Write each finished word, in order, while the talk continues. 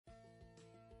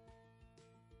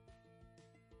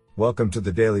Welcome to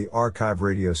the Daily Archive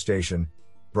radio station,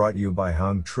 brought you by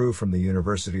Hung Tru from the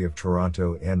University of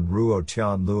Toronto and Ruo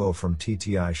Tian Luo from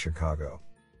TTI Chicago.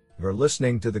 You're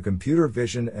listening to the Computer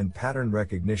Vision and Pattern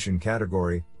Recognition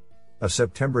category of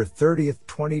September 30th,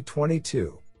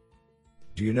 2022.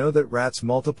 Do you know that rats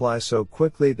multiply so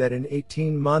quickly that in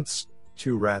 18 months,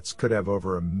 2 rats could have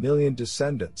over 1 million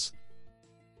descendants?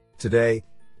 Today,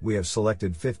 we have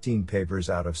selected 15 papers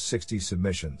out of 60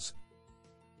 submissions.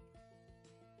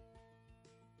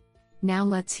 Now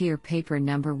let's hear paper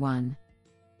number 1.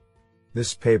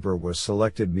 This paper was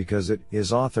selected because it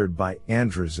is authored by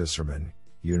Andrew Zisserman,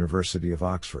 University of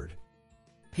Oxford.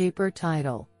 Paper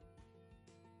title: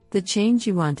 The Change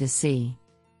You Want to See.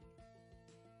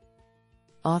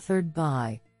 Authored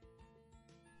by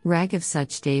Raghav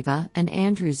Sachdeva and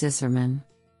Andrew Zisserman.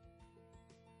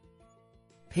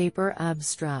 Paper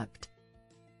abstract: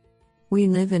 We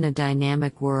live in a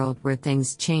dynamic world where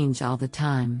things change all the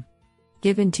time.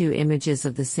 Given 2 images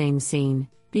of the same scene,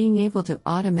 being able to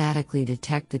automatically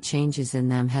detect the changes in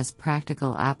them has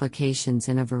practical applications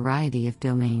in a variety of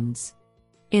domains.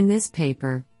 In this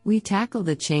paper, we tackle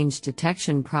the change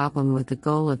detection problem with the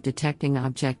goal of detecting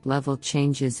object-level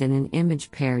changes in an image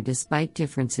pair despite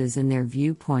differences in their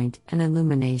viewpoint and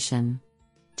illumination.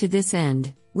 To this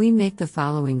end, we make the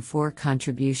following 4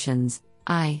 contributions.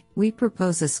 We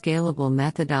propose a scalable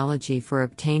methodology for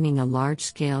obtaining a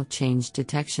large-scale change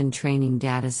detection training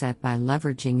dataset by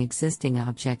leveraging existing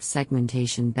object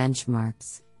segmentation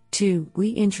benchmarks. 2.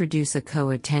 We introduce a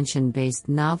co-attention-based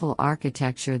novel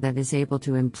architecture that is able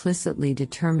to implicitly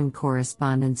determine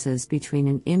correspondences between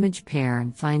an image pair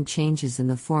and find changes in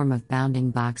the form of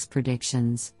bounding box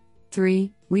predictions.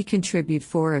 3. We contribute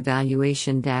 4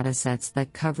 evaluation datasets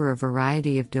that cover a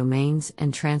variety of domains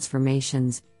and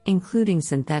transformations, including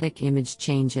synthetic image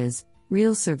changes,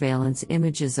 real surveillance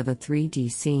images of a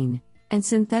 3D scene, and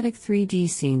synthetic 3D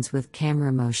scenes with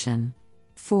camera motion.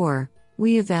 4.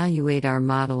 We evaluate our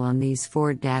model on these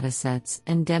 4 datasets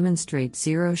and demonstrate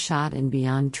zero-shot and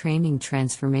beyond training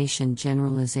transformation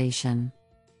generalization.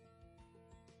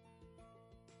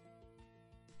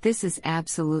 This is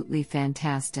absolutely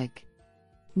fantastic.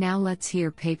 Now let's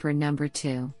hear paper number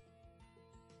 2.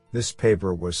 This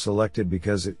paper was selected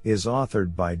because it is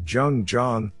authored by Zheng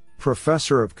Zhang,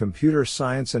 Professor of Computer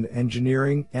Science and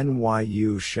Engineering,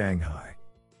 NYU Shanghai.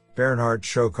 Bernhard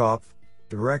Schokopf,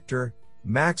 Director,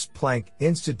 Max Planck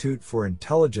Institute for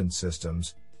Intelligent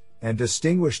Systems, and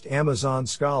Distinguished Amazon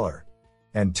Scholar,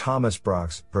 and Thomas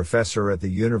Brox, Professor at the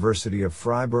University of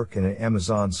Freiburg and an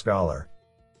Amazon Scholar.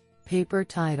 Paper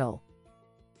title: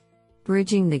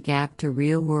 Bridging the Gap to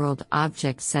Real-World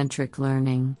Object-Centric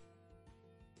Learning.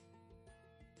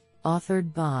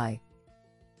 Authored by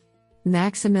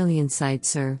Maximilian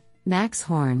Seitzer, Max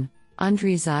Horn,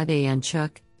 Andrei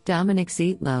Zadeyanchuk, Dominic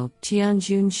Zietlow,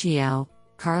 Qianjun Xiao,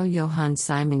 Carl Johann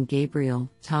Simon Gabriel,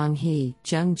 Tong He,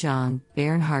 Zheng Zhang,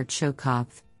 Bernhard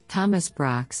Schokopf, Thomas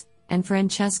Brox, and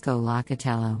Francesco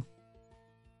Locatello.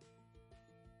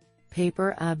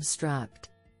 Paper abstract: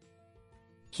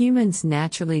 Humans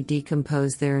naturally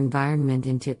decompose their environment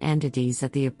into entities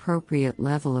at the appropriate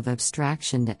level of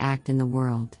abstraction to act in the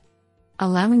world.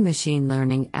 Allowing machine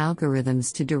learning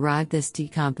algorithms to derive this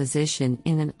decomposition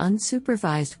in an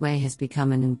unsupervised way has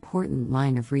become an important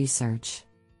line of research.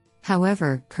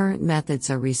 However, current methods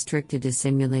are restricted to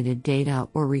simulated data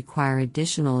or require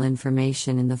additional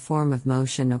information in the form of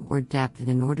motion or depth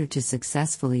in order to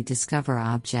successfully discover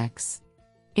objects.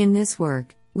 In this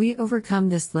work, we overcome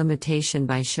this limitation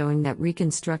by showing that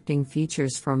reconstructing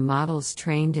features from models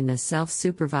trained in a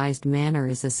self-supervised manner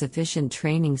is a sufficient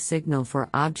training signal for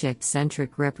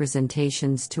object-centric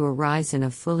representations to arise in a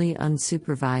fully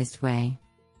unsupervised way.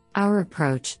 Our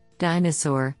approach,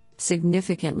 Dinosaur,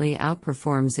 significantly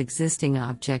outperforms existing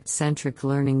object-centric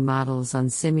learning models on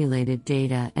simulated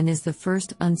data and is the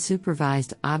first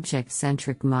unsupervised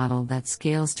object-centric model that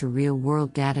scales to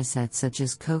real-world datasets such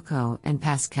as COCO and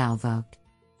PascalVoc.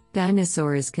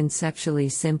 Dinosaur is conceptually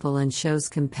simple and shows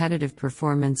competitive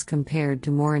performance compared to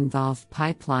more involved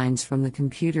pipelines from the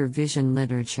computer vision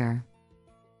literature.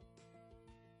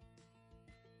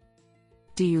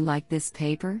 Do you like this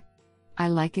paper? I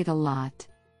like it a lot.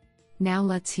 Now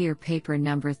let's hear paper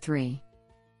number 3.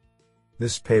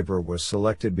 This paper was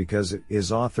selected because it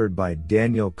is authored by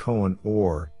Daniel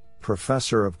Cohen-Orr,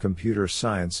 Professor of Computer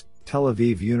Science, Tel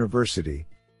Aviv University.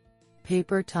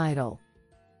 Paper title: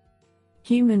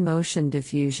 Human Motion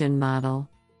Diffusion Model.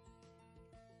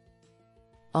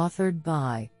 Authored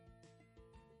by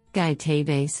Guy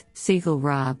Tebes, Siegel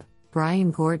Robb,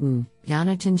 Brian Gordon,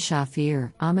 Yonatan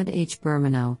Shafir, Ahmed H.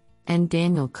 Bermano, and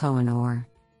Daniel Cohen-Orr.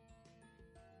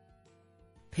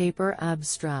 Paper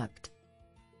abstract.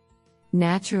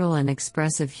 Natural and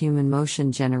expressive human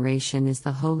motion generation is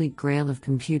the holy grail of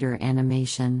computer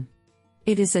animation.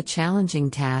 It is a challenging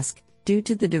task, due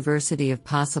to the diversity of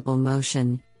possible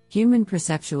motion, human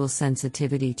perceptual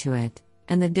sensitivity to it,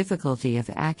 and the difficulty of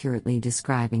accurately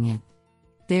describing it.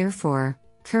 Therefore,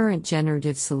 current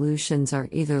generative solutions are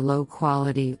either low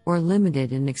quality or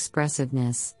limited in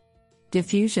expressiveness.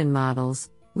 Diffusion models,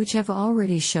 which have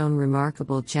already shown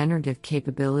remarkable generative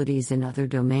capabilities in other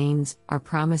domains, are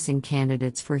promising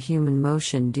candidates for human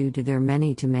motion due to their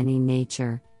many-to-many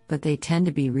nature, but they tend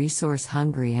to be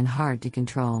resource-hungry and hard to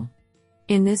control.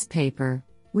 In this paper,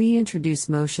 we introduce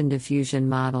Motion Diffusion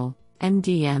Model,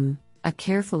 MDM, a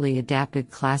carefully adapted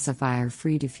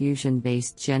classifier-free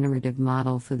diffusion-based generative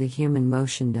model for the human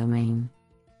motion domain.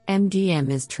 MDM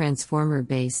is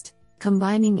transformer-based,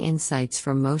 combining insights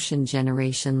from motion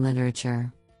generation literature.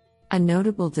 A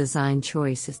notable design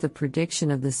choice is the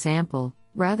prediction of the sample,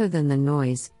 rather than the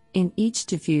noise, in each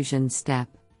diffusion step.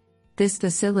 This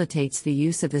facilitates the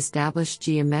use of established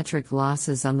geometric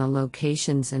losses on the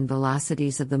locations and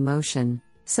velocities of the motion,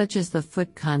 such as the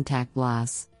foot contact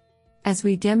loss. As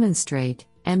we demonstrate,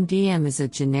 MDM is a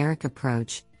generic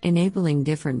approach, enabling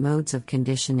different modes of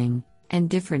conditioning, and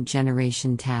different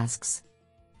generation tasks.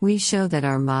 We show that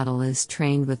our model is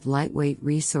trained with lightweight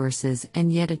resources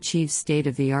and yet achieves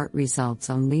state-of-the-art results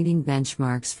on leading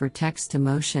benchmarks for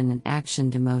text-to-motion and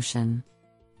action-to-motion.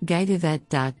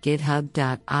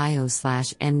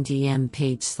 guidevet.github.io/mdm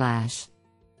page/.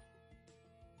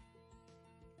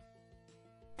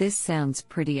 This sounds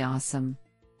pretty awesome.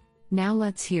 Now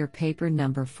let's hear paper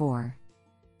number 4.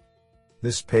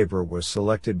 This paper was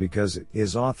selected because it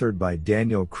is authored by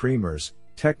Daniel Kremers,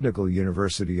 Technical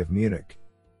University of Munich.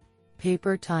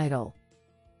 Paper title: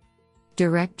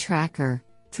 Direct Tracker,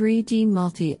 3D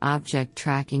Multi-Object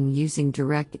Tracking Using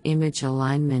Direct Image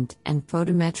Alignment and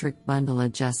Photometric Bundle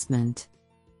Adjustment.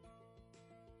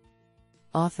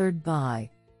 Authored by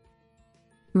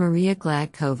Maria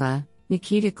Gladkova,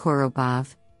 Nikita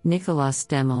Korobov, Nicolas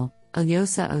Demel,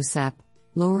 Alyosha Osep,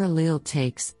 Laura Leal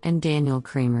Takes, and Daniel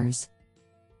Kremers.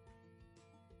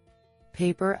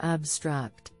 Paper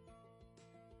abstract: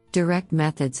 Direct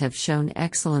methods have shown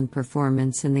excellent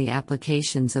performance in the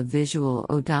applications of visual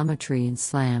odometry and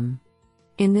SLAM.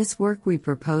 In this work, we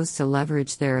propose to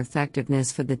leverage their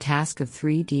effectiveness for the task of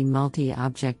 3D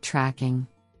multi-object tracking.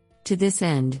 To this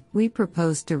end, we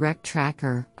propose Direct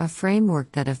Tracker, a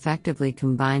framework that effectively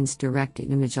combines direct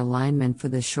image alignment for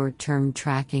the short-term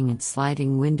tracking and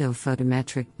sliding window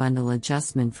photometric bundle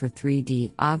adjustment for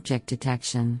 3D object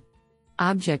detection.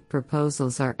 Object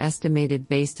proposals are estimated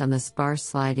based on the sparse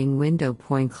sliding window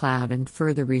point cloud and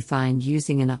further refined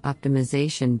using an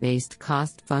optimization-based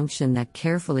cost function that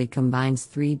carefully combines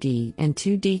 3D and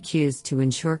 2D cues to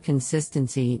ensure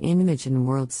consistency in image and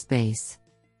world space.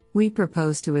 We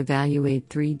propose to evaluate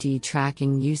 3D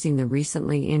tracking using the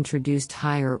recently introduced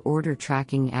Higher Order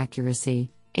Tracking Accuracy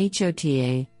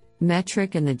 (HOTA)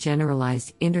 metric and the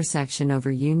Generalized Intersection over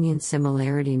Union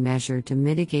Similarity measure to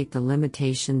mitigate the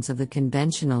limitations of the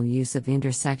conventional use of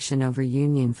intersection over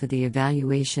union for the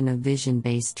evaluation of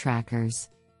vision-based trackers.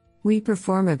 We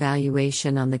perform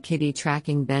evaluation on the KITTI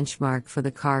tracking benchmark for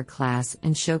the car class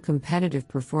and show competitive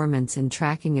performance in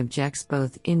tracking objects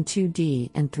both in 2D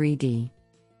and 3D.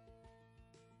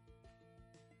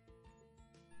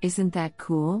 Isn't that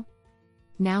cool?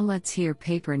 Now let's hear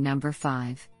paper number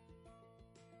 5.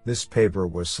 This paper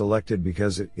was selected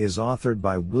because it is authored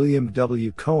by William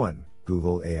W. Cohen,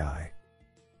 Google AI.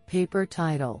 Paper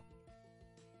title: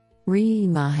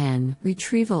 Re-Imagen,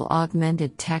 Retrieval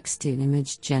Augmented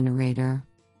Text-to-Image Generator.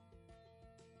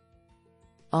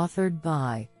 Authored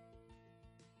by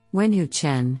Wenhu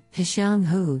Chen, Hixiang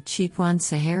Hu, Chiquan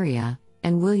Saharia,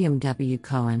 and William W.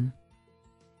 Cohen.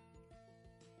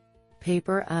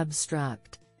 Paper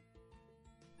abstract: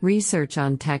 Research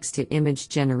on text-to-image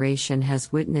generation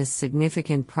has witnessed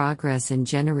significant progress in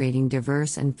generating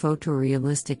diverse and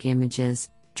photorealistic images,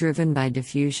 driven by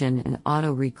diffusion and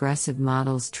autoregressive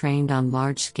models trained on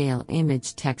large-scale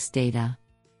image text data.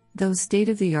 Though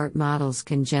state-of-the-art models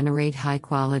can generate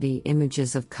high-quality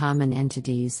images of common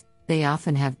entities, they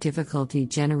often have difficulty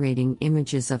generating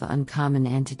images of uncommon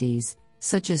entities,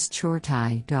 such as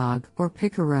chortai, dog, or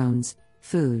picarones,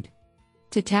 food.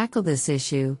 To tackle this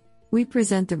issue, we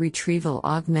present the Retrieval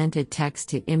Augmented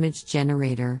Text-to-Image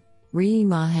Generator,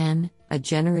 Re-Imagen, a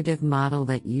generative model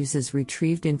that uses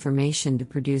retrieved information to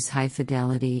produce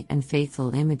high-fidelity and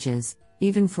faithful images,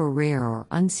 even for rare or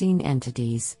unseen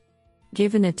entities.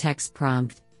 Given a text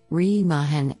prompt,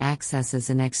 Re-Imagen accesses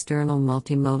an external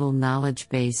multimodal knowledge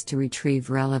base to retrieve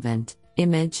relevant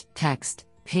image, text,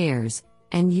 pairs,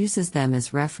 and uses them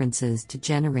as references to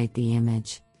generate the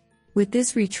image. With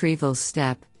this retrieval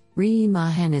step,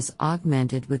 reimagen is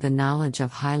augmented with a knowledge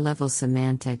of high-level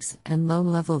semantics and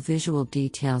low-level visual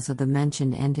details of the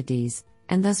mentioned entities,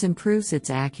 and thus improves its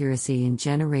accuracy in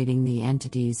generating the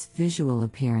entity's visual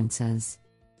appearances.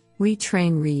 We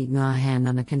train reimagen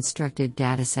on a constructed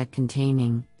dataset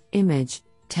containing image,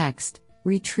 text,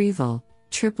 retrieval,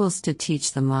 triples to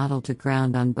teach the model to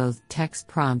ground on both text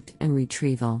prompt and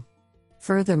retrieval.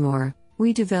 Furthermore,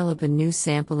 we develop a new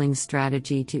sampling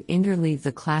strategy to interleave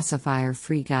the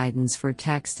classifier-free guidance for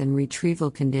text and retrieval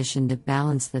condition to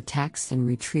balance the text and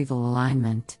retrieval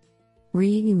alignment.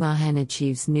 Reimagen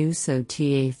achieves new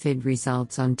SOTA FID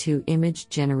results on two image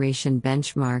generation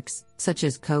benchmarks, such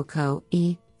as COCO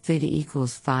E FID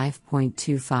equals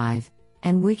 5.25,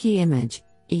 and WikiImage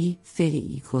E FID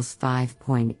equals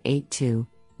 5.82,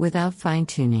 without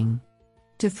fine-tuning.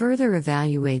 To further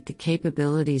evaluate the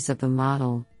capabilities of the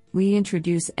model, we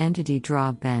introduce Entity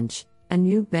Draw Bench, a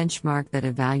new benchmark that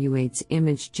evaluates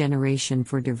image generation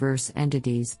for diverse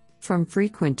entities, from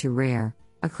frequent to rare,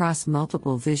 across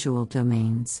multiple visual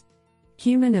domains.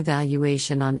 Human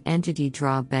evaluation on Entity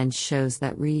Draw Bench shows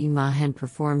that reimagen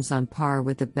performs on par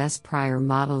with the best prior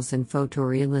models in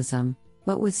photorealism,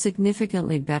 but with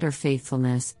significantly better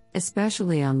faithfulness,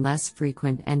 especially on less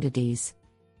frequent entities.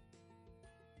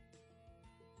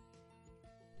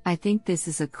 I think this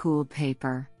is a cool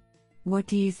paper. What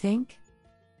do you think?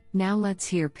 Now let's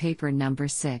hear paper number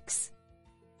 6.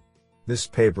 This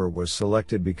paper was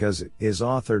selected because it is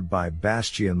authored by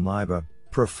Bastian Leiba,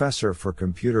 Professor for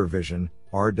Computer Vision,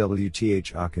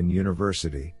 RWTH Aachen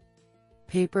University.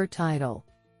 Paper title: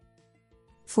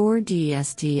 4D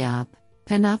SDOP,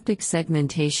 Panoptic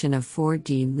Segmentation of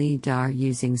 4D LiDAR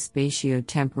using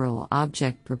Spatiotemporal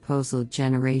Object Proposal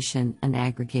Generation and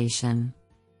Aggregation.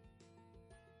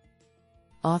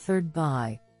 Authored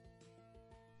by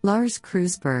Lars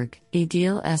Kreuzberg,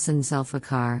 Idil Essen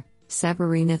Zulfikar,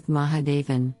 Sabarinath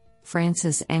Mahadevan,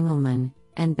 Francis Engelmann,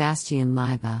 and Bastian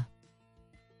Leiba.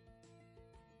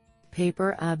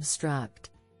 Paper abstract.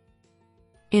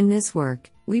 In this work,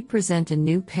 we present a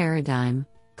new paradigm,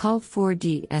 called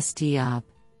 4D SDOP,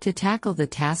 to tackle the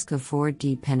task of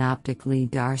 4D panoptic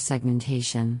LiDAR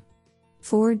segmentation.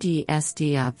 4D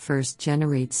SDOP first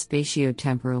generates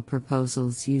spatiotemporal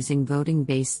proposals using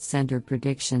voting-based center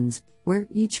predictions, where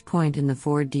each point in the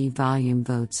 4D volume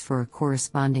votes for a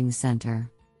corresponding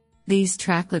center. These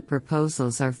tracklet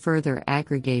proposals are further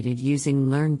aggregated using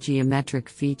learned geometric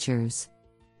features.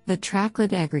 The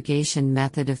tracklet aggregation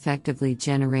method effectively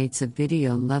generates a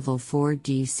video-level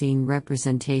 4D scene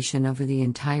representation over the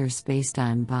entire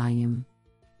spacetime volume.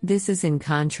 This is in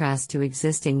contrast to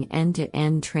existing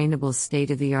end-to-end trainable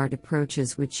state-of-the-art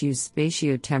approaches which use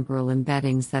spatiotemporal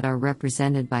embeddings that are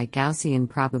represented by Gaussian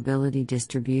probability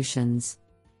distributions.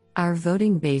 Our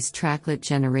voting-based tracklet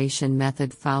generation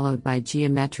method followed by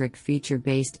geometric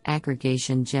feature-based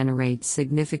aggregation generates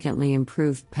significantly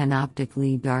improved panoptic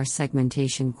LiDAR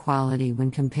segmentation quality when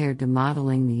compared to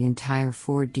modeling the entire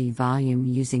 4D volume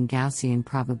using Gaussian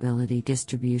probability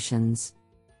distributions.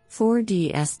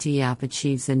 4D SDOP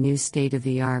achieves a new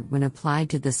state-of-the-art when applied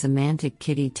to the Semantic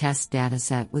Kitty test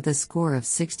dataset with a score of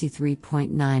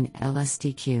 63.9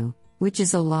 LSTQ, which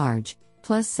is a large,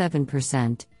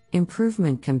 +7%,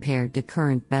 improvement compared to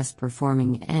current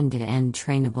best-performing end-to-end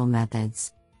trainable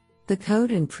methods. The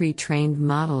code and pre-trained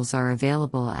models are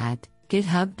available at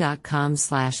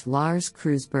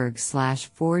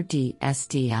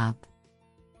github.com/LarsKreuzberg/4DSDOP.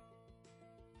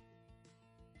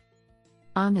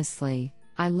 Honestly,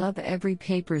 I love every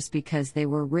papers because they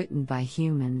were written by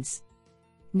humans.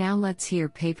 Now let's hear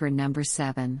paper number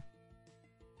 7.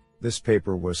 This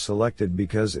paper was selected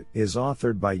because it is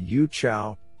authored by Yu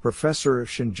Chao, Professor of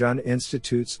Shenzhen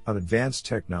Institutes of Advanced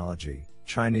Technology,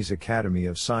 Chinese Academy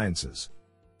of Sciences.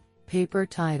 Paper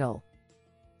title: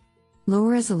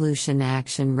 Low-Resolution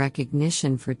Action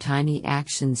Recognition for Tiny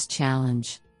Actions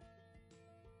Challenge.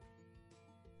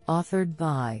 Authored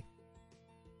by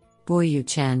Boyu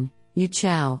Chen, Yu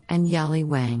Chao, and Yali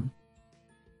Wang.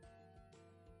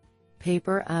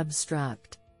 Paper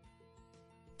abstract.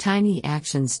 Tiny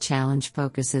Actions Challenge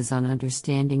focuses on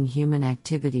understanding human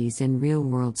activities in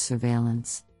real-world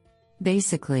surveillance.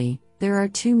 Basically, there are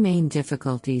two main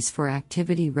difficulties for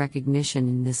activity recognition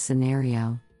in this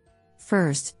scenario.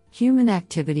 First, human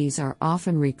activities are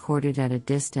often recorded at a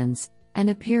distance, and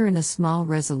appear in a small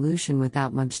resolution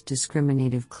without much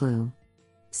discriminative clue.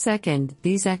 Second,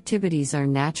 these activities are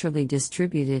naturally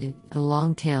distributed in a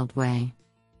long-tailed way.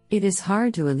 It is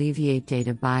hard to alleviate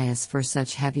data bias for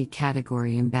such heavy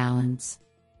category imbalance.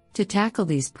 To tackle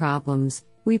these problems,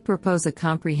 We propose a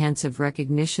comprehensive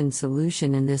recognition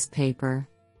solution in this paper.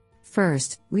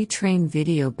 First, we train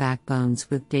video backbones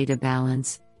with data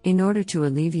balance, in order to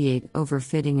alleviate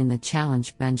overfitting in the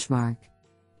challenge benchmark.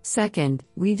 Second,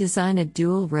 we design a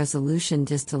dual-resolution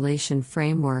distillation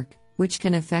framework, which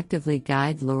can effectively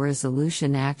guide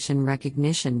low-resolution action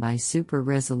recognition by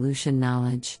super-resolution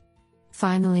knowledge.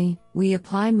 Finally, we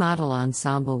apply model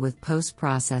ensemble with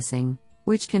post-processing,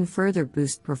 which can further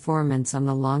boost performance on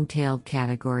the long-tailed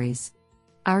categories.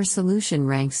 Our solution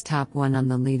ranks top 1 on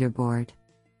the leaderboard.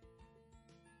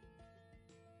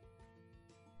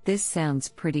 This sounds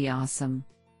pretty awesome.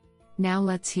 Now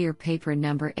let's hear paper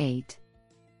number 8.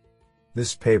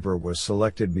 This paper was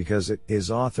selected because it is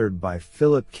authored by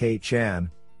Philip K. Chan,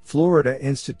 Florida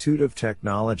Institute of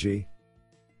Technology.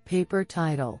 Paper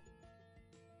title: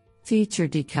 Feature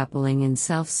Decoupling in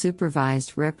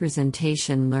Self-Supervised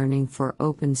Representation Learning for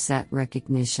Open Set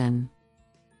Recognition.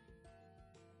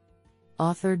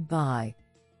 Authored by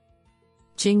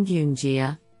Jinggyun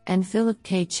Jia and Philip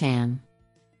K. Chan.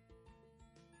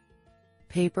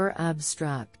 Paper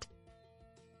abstract: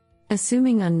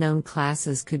 Assuming unknown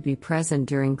classes could be present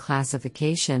during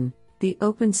classification, the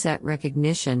Open Set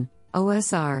Recognition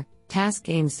 (OSR) task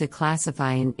aims to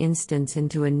classify an instance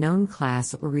into a known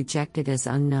class or reject it as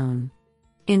unknown.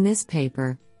 In this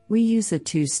paper, we use a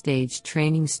two-stage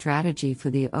training strategy for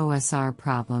the OSR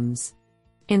problems.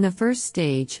 In the first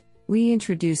stage, we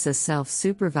introduce a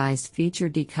self-supervised feature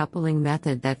decoupling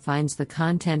method that finds the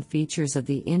content features of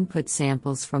the input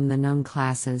samples from the known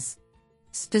classes.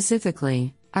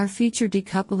 Specifically, our feature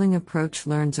decoupling approach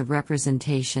learns a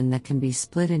representation that can be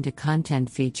split into content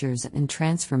features and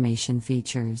transformation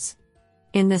features.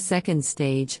 In the second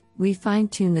stage, we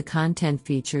fine-tune the content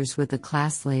features with the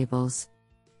class labels.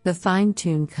 The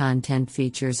fine-tuned content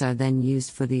features are then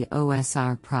used for the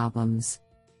OSR problems.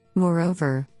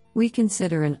 Moreover, we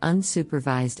consider an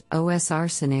unsupervised OSR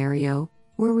scenario,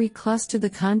 where we cluster the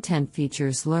content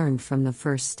features learned from the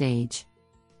first stage.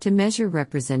 To measure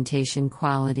representation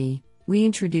quality, we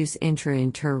introduce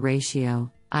intra-inter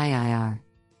ratio, IIR.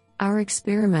 Our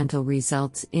experimental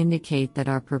results indicate that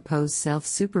our proposed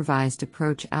self-supervised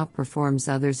approach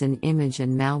outperforms others in image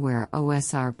and malware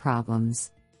OSR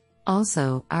problems.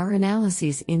 Also, our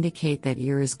analyses indicate that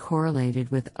IIR is correlated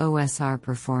with OSR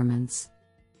performance.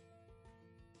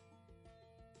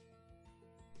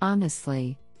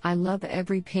 Honestly, I love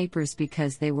every papers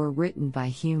because they were written by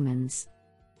humans.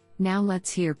 Now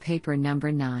let's hear paper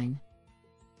number 9.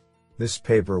 This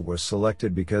paper was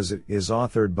selected because it is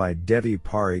authored by Devi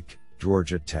Parikh,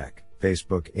 Georgia Tech,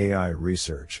 Facebook AI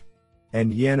Research,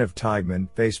 and Yaniv Teigman,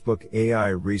 Facebook AI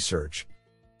Research.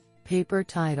 Paper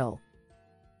title: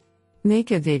 Make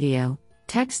a video,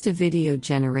 text-to-video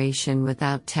generation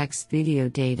without text-video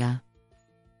data.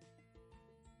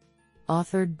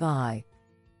 Authored by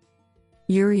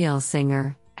Uriel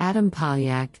Singer, Adam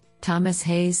Polyak, Thomas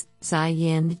Hayes,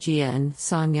 Ziyin Jian,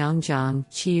 Songyang Zhang,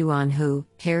 Chiyuan Hu,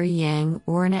 Harry Yang,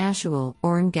 Oren Ashwell,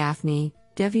 Oren Gaffney,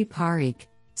 Devi Parikh,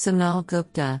 Sonal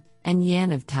Gupta, and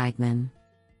Yaniv Teigman.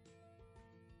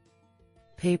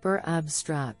 Paper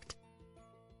abstract: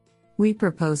 We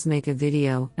propose Make a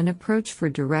Video, an approach for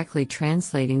directly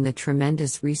translating the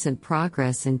tremendous recent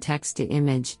progress in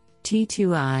text-to-image,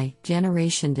 T2I,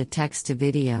 generation to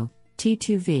text-to-video,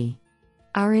 T2V.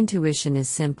 Our intuition is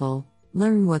simple: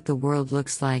 learn what the world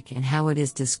looks like and how it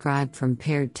is described from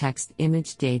paired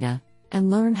text-image data, and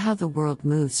learn how the world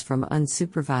moves from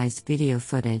unsupervised video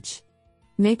footage.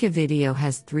 Make a Video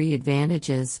has 3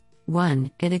 advantages.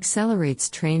 1. It accelerates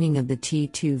training of the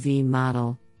T2V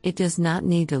model. It does not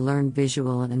need to learn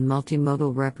visual and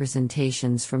multimodal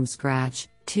representations from scratch.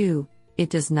 2. It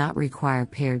does not require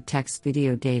paired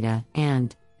text-video data.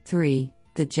 And 3.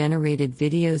 The generated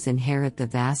videos inherit the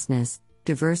vastness,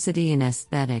 diversity and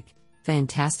aesthetic,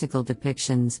 fantastical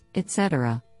depictions,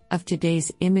 etc., of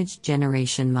today's image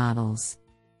generation models.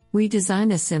 We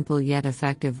design a simple yet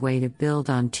effective way to build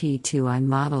on T2I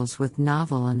models with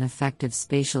novel and effective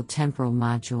spatial temporal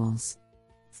modules.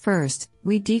 First,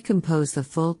 we decompose the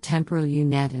full temporal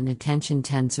U-net and attention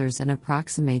tensors and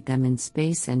approximate them in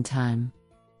space and time.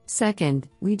 Second,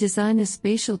 we design a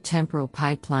spatial temporal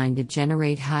pipeline to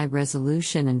generate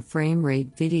high-resolution and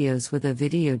frame-rate videos with a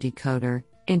video decoder,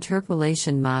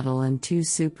 interpolation model and 2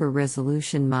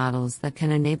 super-resolution models that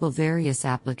can enable various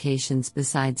applications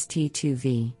besides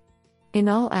T2V. In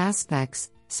all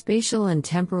aspects, spatial and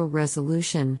temporal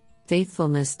resolution,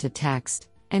 faithfulness to text,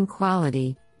 and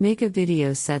quality, Make a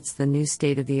Video sets the new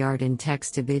state-of-the-art in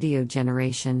text-to-video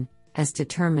generation, as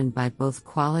determined by both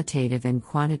qualitative and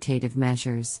quantitative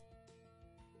measures.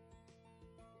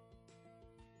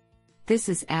 This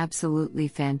is absolutely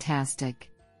fantastic.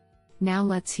 Now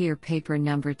let's hear paper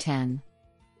number 10.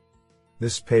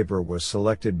 This paper was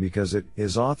selected because it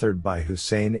is authored by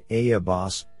Hussein A.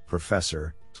 Abbas,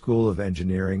 Professor, School of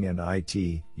Engineering and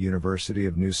IT, University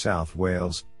of New South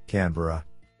Wales, Canberra.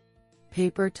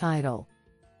 Paper title: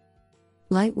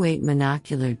 Lightweight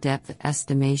Monocular Depth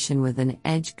Estimation with an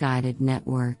Edge-Guided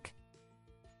Network.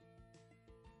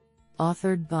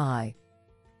 Authored by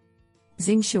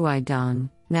Xingshui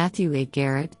Dong, Matthew A.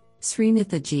 Garrett,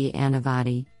 Srinatha G.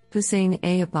 Anavati, Hussein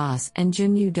A. Abbas and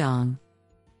Junyu Dong.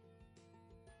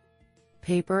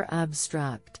 Paper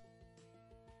abstract: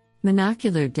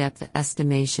 Monocular depth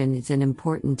estimation is an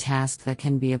important task that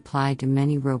can be applied to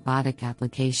many robotic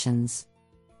applications.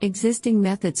 Existing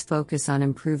methods focus on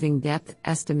improving depth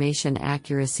estimation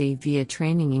accuracy via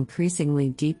training increasingly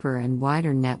deeper and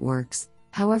wider networks,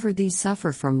 however, these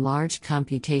suffer from large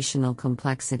computational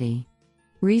complexity.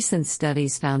 Recent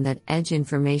studies found that edge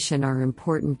information are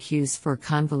important cues for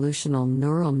convolutional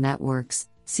neural networks,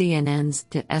 CNNs,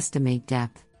 to estimate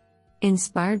depth.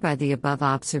 Inspired by the above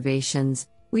observations,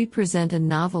 we present a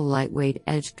novel lightweight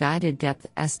edge-guided depth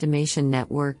estimation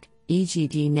network,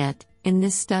 EGDNet, in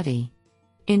this study.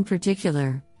 In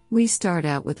particular, we start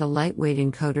out with a lightweight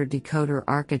encoder-decoder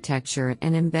architecture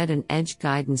and embed an edge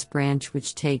guidance branch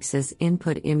which takes as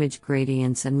input image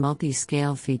gradients and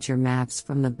multi-scale feature maps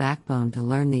from the backbone to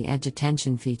learn the edge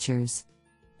attention features.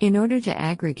 In order to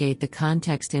aggregate the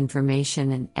context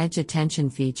information and edge attention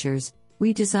features,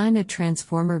 we design a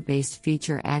transformer-based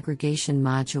feature aggregation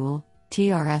module,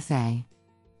 TRFA.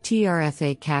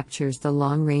 TRFA captures the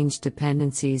long-range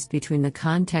dependencies between the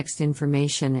context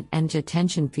information and edge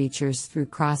attention features through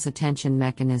cross-attention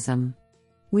mechanism.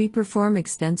 We perform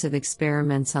extensive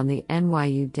experiments on the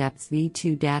NYU Depth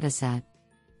V2 dataset.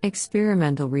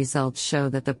 Experimental results show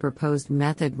that the proposed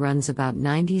method runs about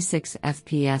 96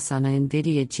 FPS on a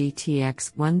NVIDIA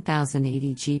GTX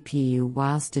 1080 GPU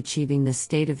whilst achieving the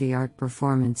state-of-the-art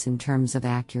performance in terms of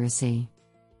accuracy.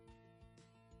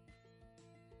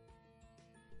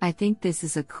 I think this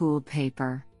is a cool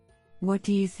paper. What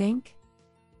do you think?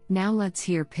 Now let's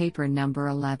hear paper number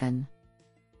 11.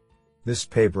 This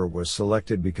paper was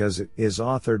selected because it is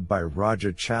authored by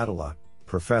Raja Chatala,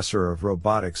 Professor of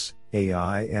Robotics,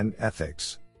 AI and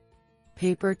Ethics.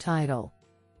 Paper title: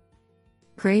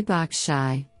 Greybox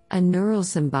Shy, a neural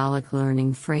symbolic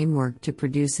learning framework to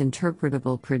produce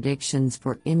interpretable predictions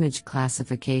for image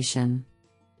classification.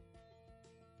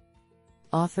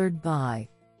 Authored by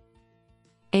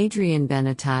Adrian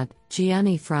Benatat,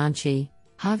 Gianni Franchi,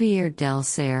 Javier Del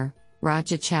Ser,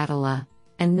 Raja Chatala,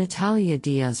 and Natalia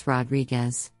Diaz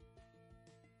Rodriguez.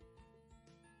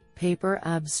 Paper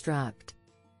abstract: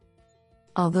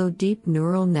 Although deep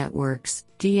neural networks,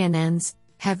 DNNs,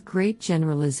 have great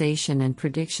generalization and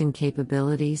prediction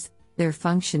capabilities, their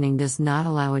functioning does not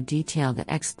allow a detailed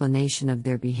explanation of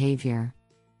their behavior.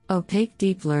 Opaque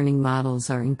deep learning models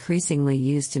are increasingly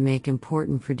used to make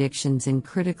important predictions in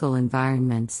critical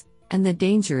environments, and the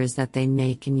danger is that they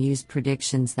make and use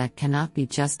predictions that cannot be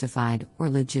justified or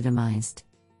legitimized.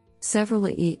 Several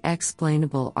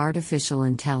explainable artificial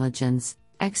intelligence,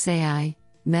 XAI,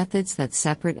 methods that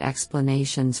separate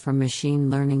explanations from machine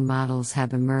learning models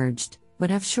have emerged, but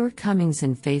have shortcomings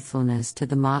in faithfulness to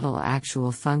the model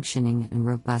actual functioning and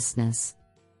robustness.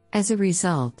 As a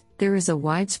result, there is a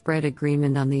widespread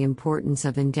agreement on the importance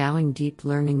of endowing deep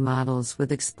learning models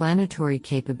with explanatory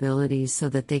capabilities so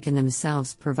that they can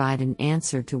themselves provide an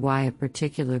answer to why a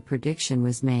particular prediction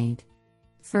was made.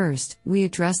 First, we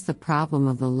address the problem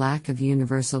of the lack of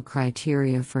universal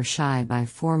criteria for Shy by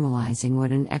formalizing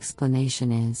what an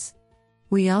explanation is.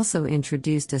 We also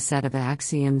introduced a set of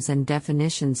axioms and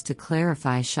definitions to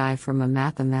clarify Shy from a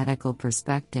mathematical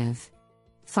perspective.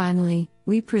 Finally,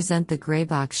 we present the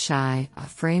Greybox Shy, a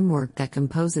framework that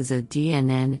composes a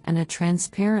DNN and a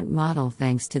transparent model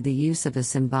thanks to the use of a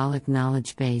symbolic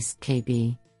knowledge base,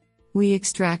 KB. We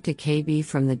extract a KB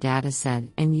from the dataset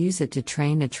and use it to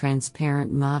train a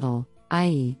transparent model,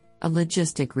 i.e., a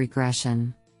logistic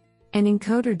regression. An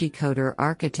encoder-decoder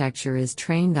architecture is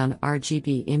trained on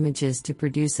RGB images to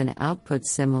produce an output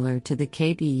similar to the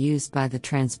KB used by the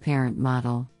transparent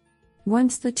model.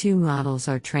 Once the two models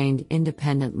are trained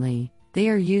independently, they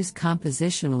are used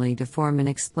compositionally to form an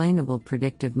explainable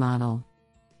predictive model.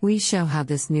 We show how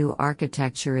this new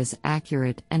architecture is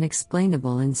accurate and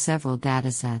explainable in several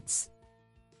datasets.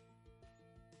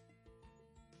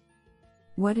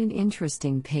 What an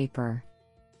interesting paper.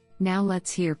 Now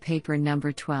let's hear paper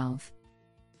number 12.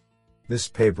 This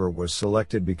paper was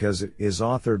selected because it is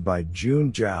authored by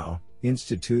Jun Zhao,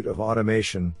 Institute of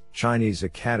Automation, Chinese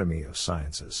Academy of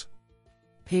Sciences.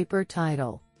 Paper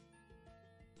title: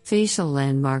 Facial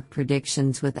landmark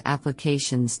predictions with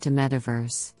applications to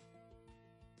metaverse.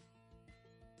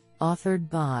 Authored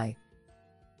by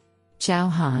Zhao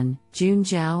Han, Jun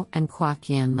Zhao, and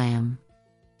Kwok-Yan Lam.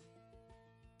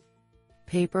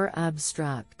 Paper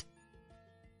abstract.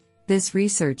 This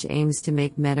research aims to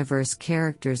make metaverse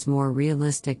characters more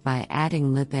realistic by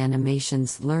adding lip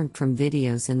animations learned from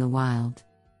videos in the wild.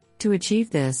 To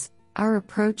achieve this, our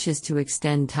approach is to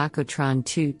extend Tacotron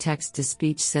 2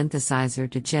 text-to-speech synthesizer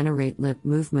to generate lip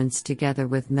movements together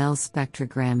with MEL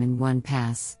spectrogram in one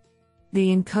pass.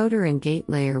 The encoder and gate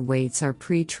layer weights are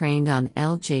pre-trained on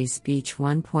LJ Speech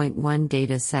 1.1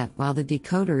 dataset, while the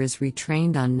decoder is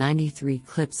retrained on 93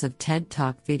 clips of TED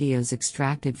Talk videos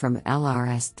extracted from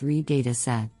LRS3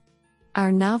 dataset.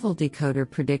 Our novel decoder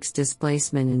predicts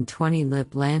displacement in 20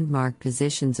 lip landmark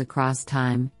positions across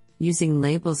time, using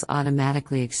labels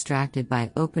automatically extracted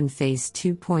by OpenFace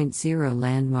 2.0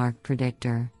 Landmark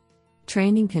Predictor.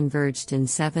 Training converged in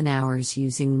 7 hours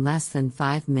using less than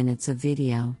 5 minutes of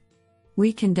video.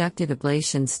 We conducted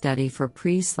ablation study for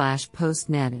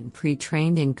pre/post-net and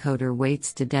pre-trained encoder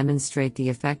weights to demonstrate the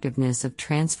effectiveness of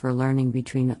transfer learning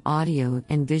between audio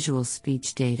and visual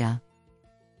speech data.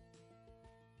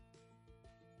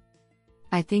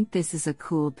 I think this is a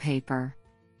cool paper.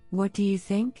 What do you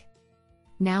think?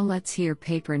 Now let's hear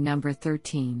paper number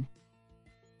 13.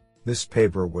 This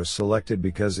paper was selected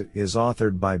because it is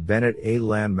authored by Bennett A.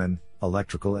 Landman,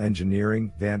 Electrical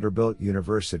Engineering, Vanderbilt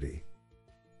University.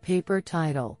 Paper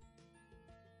title: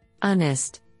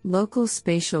 UNIST, Local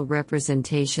Spatial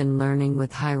Representation Learning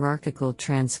with Hierarchical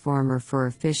Transformer for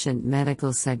Efficient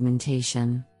Medical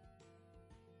Segmentation.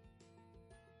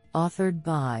 Authored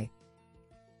by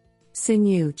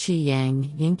Xinyu Qi Yang,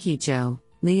 Yinqi Zhou,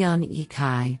 Leon E.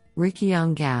 Kai,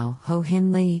 Rikyong Gao, Ho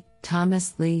Hin Lee,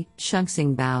 Thomas Lee,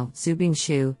 Shunxing Bao, Zubing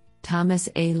Xu, Thomas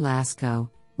A. Lasko,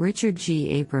 Richard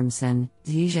G. Abramson,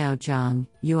 Zhijiao Zhang,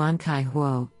 Yuan Kai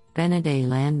Huo, Bennett A.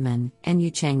 Landman, and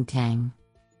Yucheng Tang.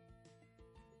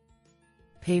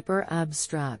 Paper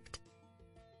abstract.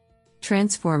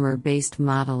 Transformer-based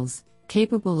models,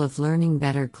 capable of learning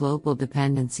better global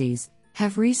dependencies,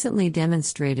 have recently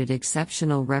demonstrated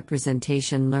exceptional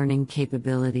representation learning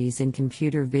capabilities in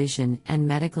computer vision and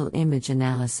medical image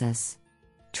analysis.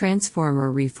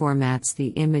 Transformer reformats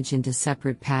the image into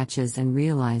separate patches and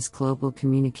realize global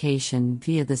communication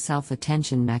via the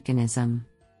self-attention mechanism.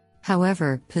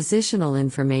 However, positional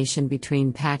information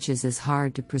between patches is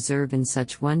hard to preserve in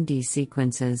such 1D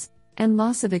sequences, and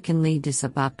loss of it can lead to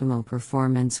suboptimal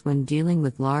performance when dealing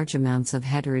with large amounts of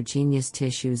heterogeneous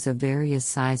tissues of various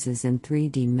sizes in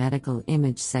 3D medical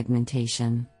image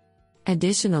segmentation.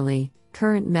 Additionally,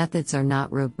 current methods are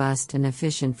not robust and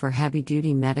efficient for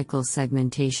heavy-duty medical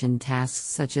segmentation tasks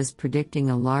such as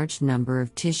predicting a large number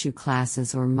of tissue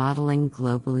classes or modeling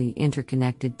globally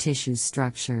interconnected tissue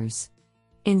structures.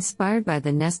 Inspired by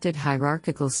the nested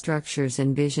hierarchical structures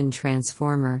in Vision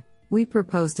Transformer, we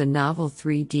proposed a novel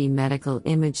 3D medical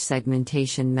image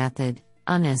segmentation method,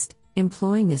 UNIST,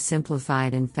 employing a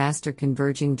simplified and faster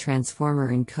converging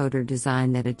transformer encoder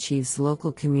design that achieves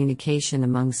local communication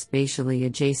among spatially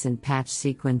adjacent patch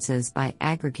sequences by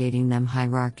aggregating them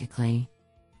hierarchically.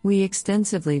 We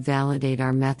extensively validate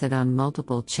our method on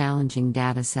multiple challenging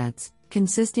datasets,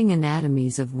 consisting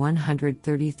anatomies of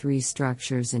 133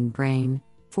 structures in brain,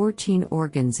 14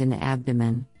 organs in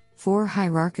abdomen, 4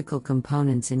 hierarchical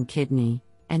components in kidney,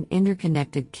 and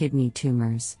interconnected kidney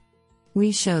tumors.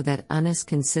 We show that UNIST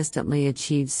consistently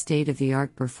achieves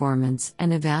state-of-the-art performance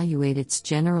and evaluate its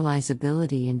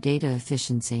generalizability and data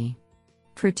efficiency.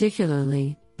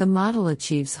 Particularly, the model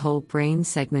achieves whole brain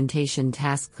segmentation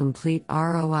task complete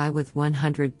ROI with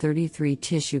 133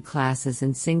 tissue classes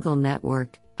in single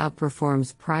network,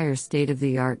 outperforms prior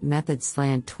state-of-the-art method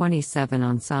SLANT 27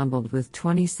 ensembled with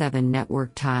 27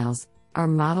 network tiles. Our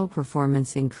model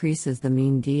performance increases the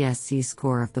mean DSC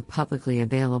score of the publicly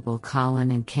available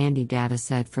Colin and Candy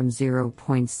dataset from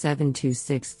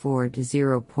 0.7264 to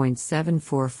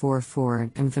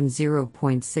 0.7444 and from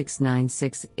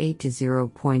 0.6968 to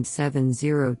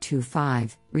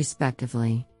 0.7025,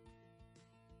 respectively.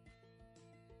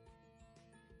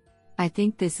 I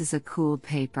think this is a cool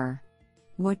paper.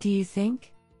 What do you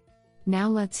think? Now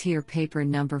let's hear paper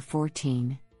number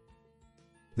 14.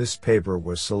 This paper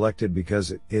was selected because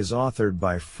it is authored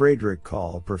by Frederick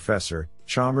Kahl, Professor,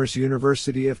 Chalmers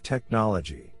University of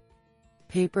Technology.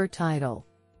 Paper title: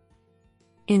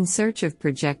 In Search of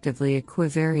Projectively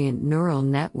Equivariant Neural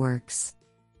Networks.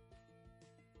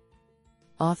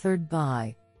 Authored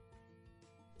by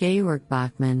Georg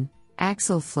Bachmann,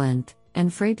 Axel Flint,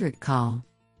 and Frederick Kahl.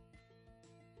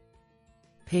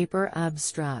 Paper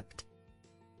abstract: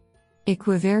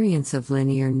 Equivariance of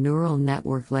linear neural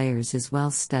network layers is well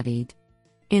studied.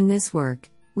 In this work,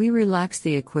 we relax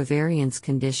the equivariance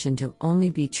condition to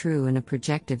only be true in a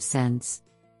projective sense.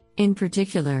 In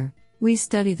particular, we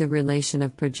study the relation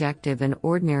of projective and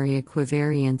ordinary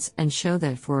equivariance and show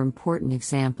that for important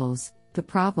examples, the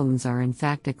problems are in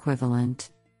fact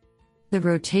equivalent. The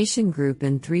rotation group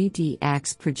in 3D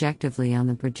acts projectively on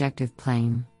the projective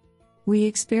plane. We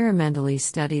experimentally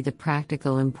study the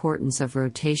practical importance of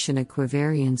rotation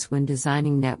equivariance when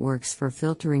designing networks for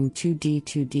filtering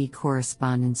 2D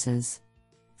correspondences.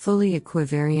 Fully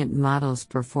equivariant models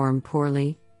perform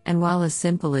poorly, and while a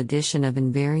simple addition of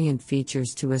invariant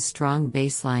features to a strong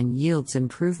baseline yields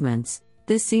improvements,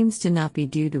 this seems to not be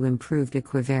due to improved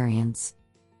equivariance.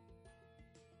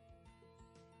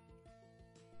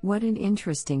 What an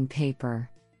interesting paper.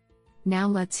 Now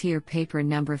let's hear paper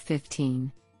number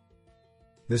 15.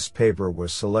 This paper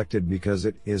was selected because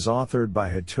it is authored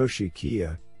by Hitoshi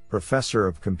Kiya, Professor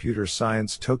of Computer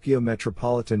Science, Tokyo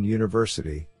Metropolitan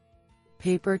University.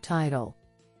 Paper title: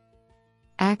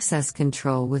 Access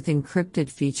Control with Encrypted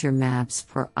Feature Maps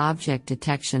for Object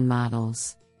Detection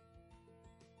Models.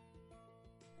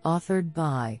 Authored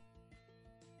by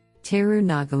Teru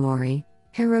Nagamori,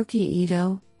 Hiroki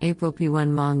Ito, April P1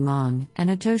 Mong, and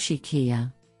Hitoshi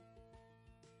Kiya.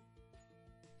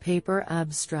 Paper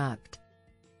abstract: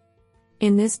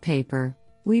 In this paper,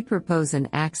 we propose an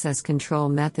access control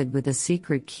method with a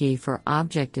secret key for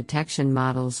object detection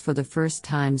models for the first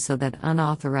time so that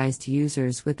unauthorized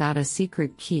users without a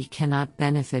secret key cannot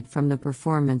benefit from the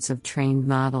performance of trained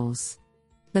models.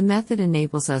 The method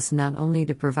enables us not only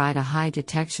to provide a high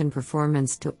detection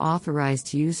performance to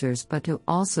authorized users but to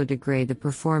also degrade the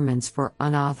performance for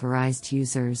unauthorized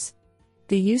users.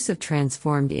 The use of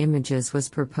transformed images was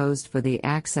proposed for the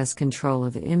access control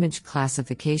of image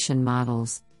classification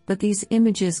models, but these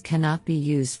images cannot be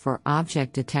used for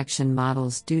object detection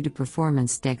models due to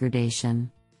performance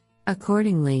degradation.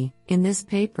 Accordingly, in this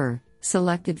paper,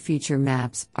 selected feature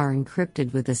maps are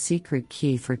encrypted with a secret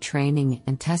key for training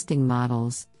and testing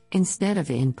models, instead of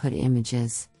input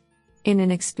images. In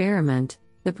an experiment,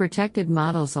 the protected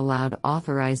models allowed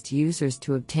authorized users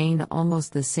to obtain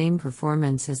almost the same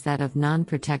performance as that of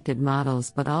non-protected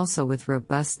models but also with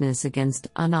robustness against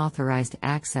unauthorized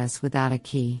access without a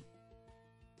key.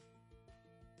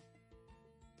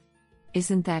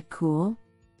 Isn't that cool?